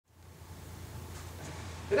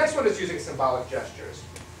The next one is using symbolic gestures.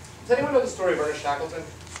 Does anyone know the story of Ernest Shackleton?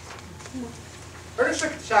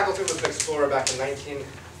 Ernest Shackleton was an explorer back in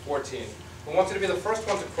 1914 who wanted to be the first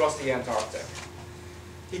one to cross the Antarctic.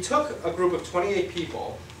 He took a group of 28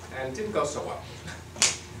 people, and it didn't go so well.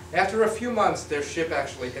 After a few months, their ship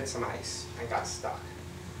actually hit some ice and got stuck.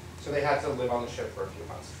 So they had to live on the ship for a few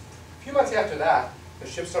months. A few months after that, the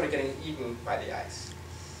ship started getting eaten by the ice.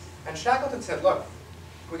 And Shackleton said, look,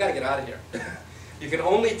 we got to get out of here. You can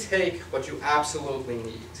only take what you absolutely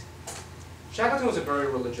need. Shackleton was a very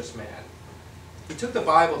religious man. He took the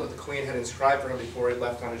Bible that the Queen had inscribed for him before he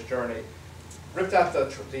left on his journey, ripped out the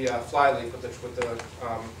flyleaf with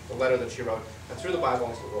the letter that she wrote, and threw the Bible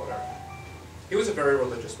into the water. He was a very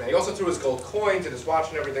religious man. He also threw his gold coins and his watch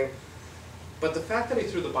and everything. But the fact that he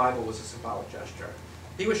threw the Bible was a symbolic gesture.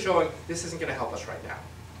 He was showing, this isn't going to help us right now.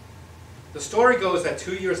 The story goes that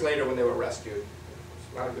 2 years later when they were rescued,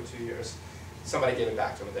 not a good 2 years, somebody gave it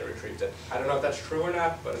back to them and they retrieved it. I don't know if that's true or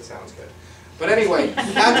not, but it sounds good. But anyway,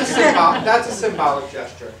 that's a symbolic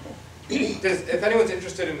gesture. If anyone's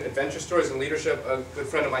interested in adventure stories and leadership, a good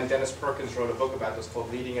friend of mine, Dennis Perkins, wrote a book about this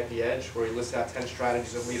called Leading at the Edge, where he lists out 10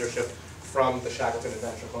 strategies of leadership from the Shackleton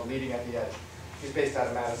adventure called Leading at the Edge. He's based out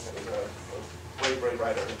of Madison. He's a great, great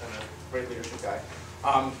writer and a great leadership guy.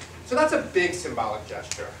 So that's a big symbolic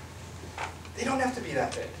gesture. They don't have to be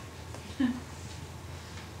that big.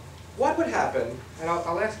 What would happen, and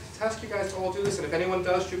I'll ask you guys to all do this, and if anyone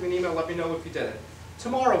does, shoot me an email, let me know if you did it.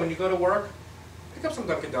 Tomorrow when you go to work, pick up some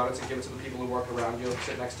Dunkin' Donuts and give it to the people who work around you,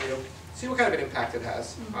 sit next to you. See what kind of an impact it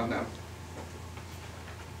has on them.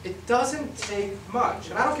 It doesn't take much,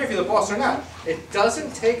 and I don't care if you're the boss or not, it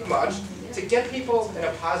doesn't take much to get people in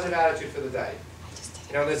a positive attitude for the day.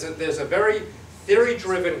 You know, there's a very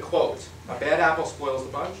theory-driven quote, a bad apple spoils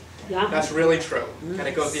the bunch. Yeah. That's really true, and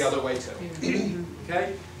it goes the other way too.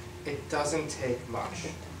 Okay? It doesn't take much.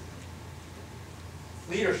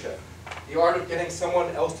 Leadership, the art of getting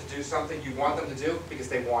someone else to do something you want them to do because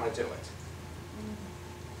they want to do it.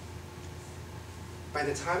 By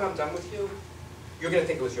the time I'm done with you, you're going to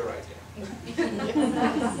think it was your idea.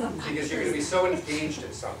 Because you're going to be so engaged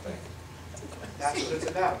in something. That's what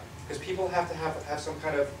it's about. Because people have to have some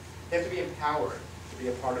kind of, they have to be empowered to be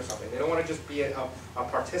a part of something. They don't want to just be a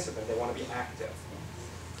participant, they want to be active.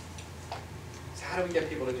 So how do we get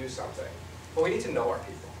people to do something? Well, we need to know our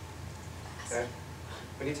people. Okay?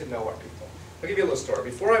 We need to know our people. I'll give you a little story.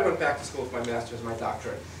 Before I went back to school for my master's and my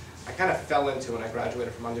doctorate, I kind of fell into, when I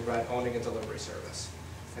graduated from undergrad, owning a delivery service.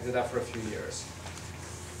 I did that for a few years.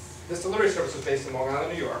 This delivery service was based in Long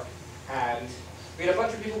Island, New York, and we had a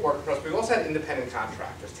bunch of people working for us, but we also had independent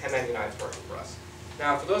contractors, 1099s working for us.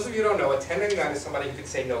 Now, for those of you who don't know, a 1099 is somebody who can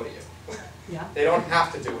say no to you. Yeah. They don't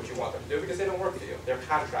have to do what you want them to do because they don't work for you. They're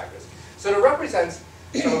contractors. So to represent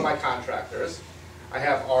some of my contractors, I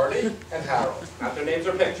have Artie and Harold, not their names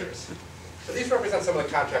or pictures. So these represent some of the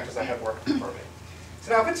contractors I have working for me.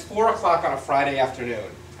 So now if it's 4 o'clock on a Friday afternoon,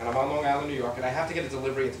 and I'm on Long Island, New York, and I have to get a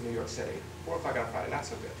delivery into New York City, 4 o'clock on a Friday, not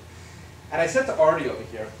so good. And I said to Artie over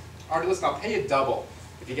here, Artie, listen, I'll pay you double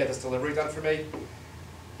if you get this delivery done for me.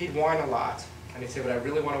 He'd whine a lot, and he'd say, but I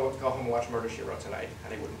really want to go home and watch Murder, She Wrote tonight,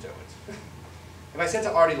 and he wouldn't do it. If I said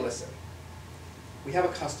to Artie, listen, we have a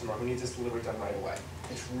customer who needs this delivery done right away.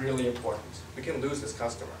 It's really important. We can lose this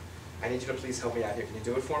customer. I need you to please help me out here. Can you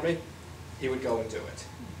do it for me? He would go and do it.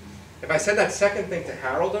 If I said that second thing to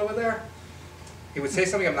Harold over there, he would say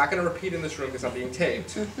something I'm not going to repeat in this room because I'm being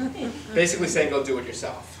taped. Basically saying, go do it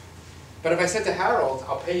yourself. But if I said to Harold,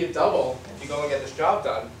 I'll pay you double if you go and get this job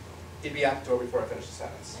done, he'd be out the door before I finish the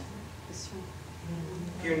sentence.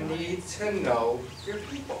 You need to know your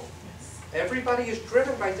people. Everybody is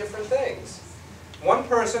driven by different things. One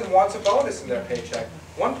person wants a bonus in their paycheck.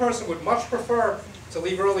 One person would much prefer to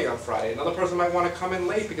leave early on Friday. Another person might want to come in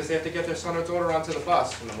late because they have to get their son or daughter onto the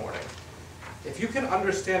bus in the morning. If you can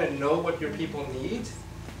understand and know what your people need,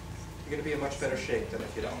 you're going to be in much better shape than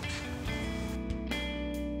if you don't.